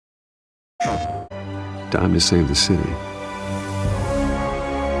Time to save the city.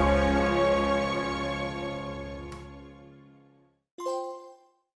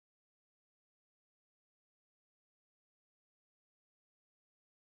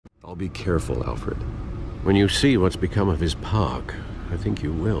 I'll be careful, Alfred. When you see what's become of his park, I think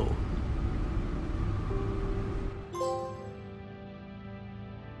you will.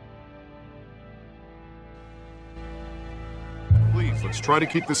 Please, let's try to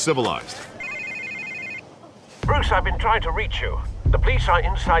keep this civilized. Bruce, I've been trying to reach you. The police are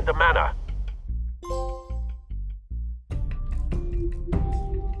inside the manor.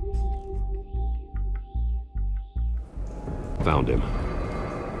 Found him.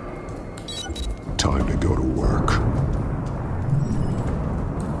 Time to go to work.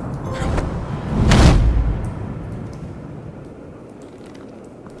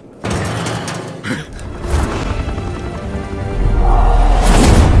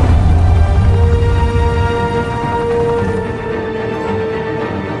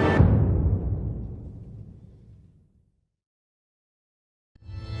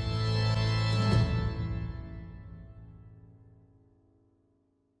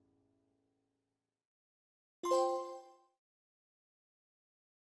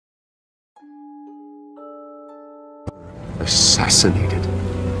 Assassinated.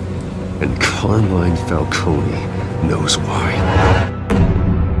 And Carmine Falcone knows why.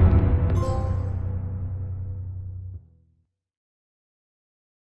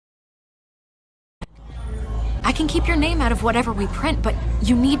 I can keep your name out of whatever we print, but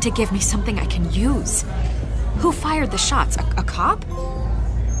you need to give me something I can use. Who fired the shots? A cop?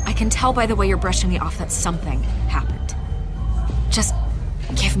 I can tell by the way you're brushing me off that something happened. Just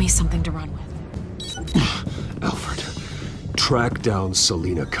give me something to run with. Alfred, track down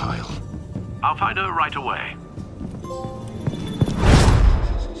Selina Kyle. I'll find her right away.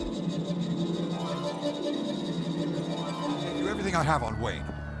 I do everything I have on Wayne.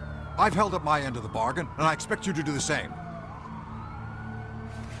 I've held up my end of the bargain, and I expect you to do the same.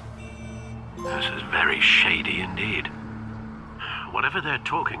 This is very shady indeed. Whatever they're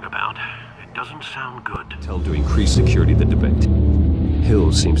talking about, it doesn't sound good. Tell him to increase security at the debate.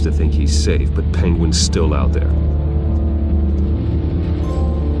 Hill seems to think he's safe, but Penguin's still out there.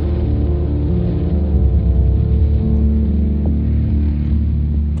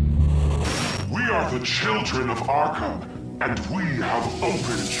 We are the children of Arkham, and we have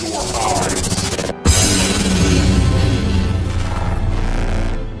opened your eyes.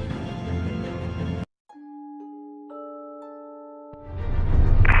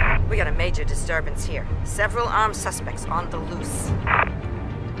 We got a major disturbance here. Several armed suspects on the loose.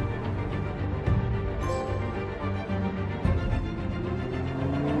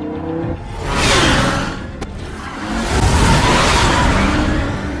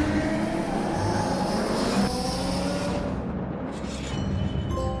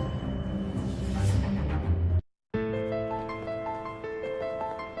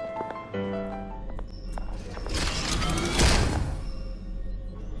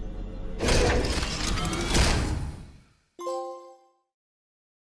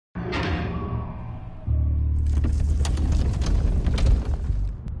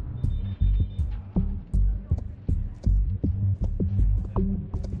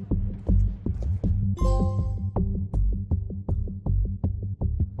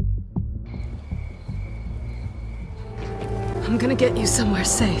 I'm gonna get you somewhere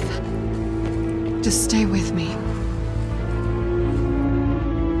safe. Just stay with me.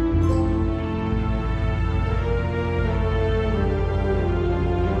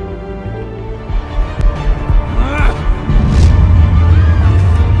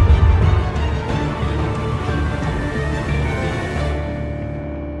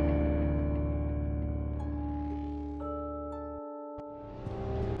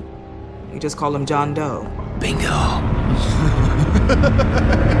 You just call him John Doe. Bingo.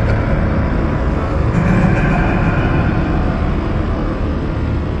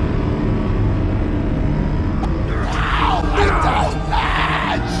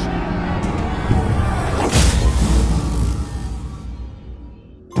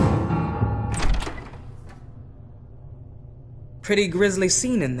 Pretty grisly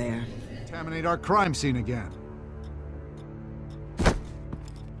scene in there. Contaminate our crime scene again.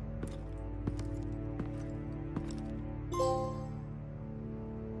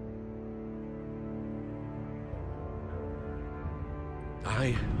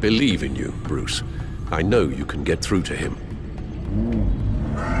 I believe in you, Bruce. I know you can get through to him.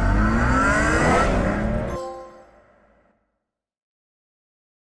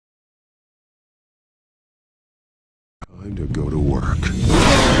 Time to go to work.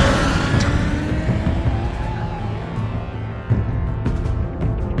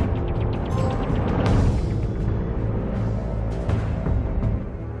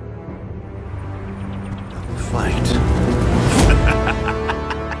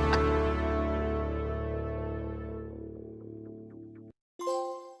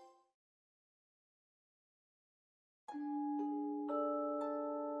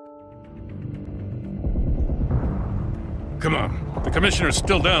 Come on. The commissioner's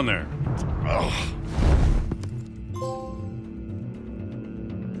still down there. Ugh.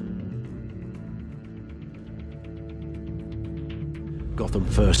 Gotham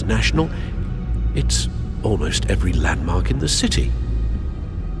First National. It's almost every landmark in the city.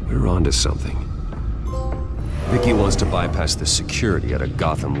 We're onto something. Vicky wants to bypass the security at a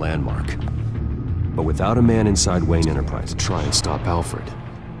Gotham landmark. But without a man inside Wayne Enterprise to try and stop Alfred.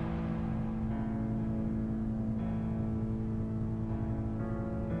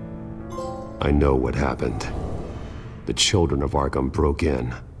 I know what happened. The children of Arkham broke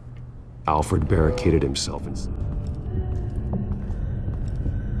in. Alfred barricaded himself in...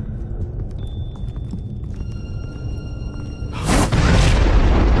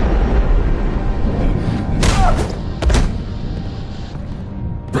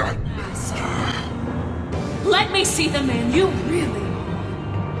 Let me see the man you really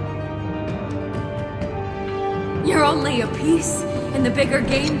are. You're only a piece in the bigger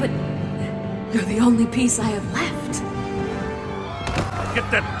game, but you're the only piece I have left.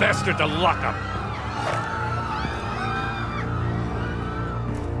 Get that bastard to lockup!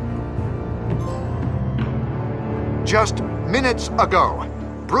 Just minutes ago,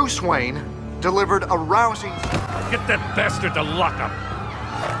 Bruce Wayne delivered a rousing... Get that bastard to lockup!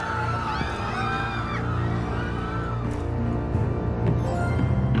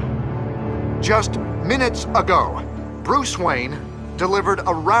 Just minutes ago, Bruce Wayne delivered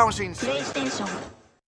a rousing... PlayStation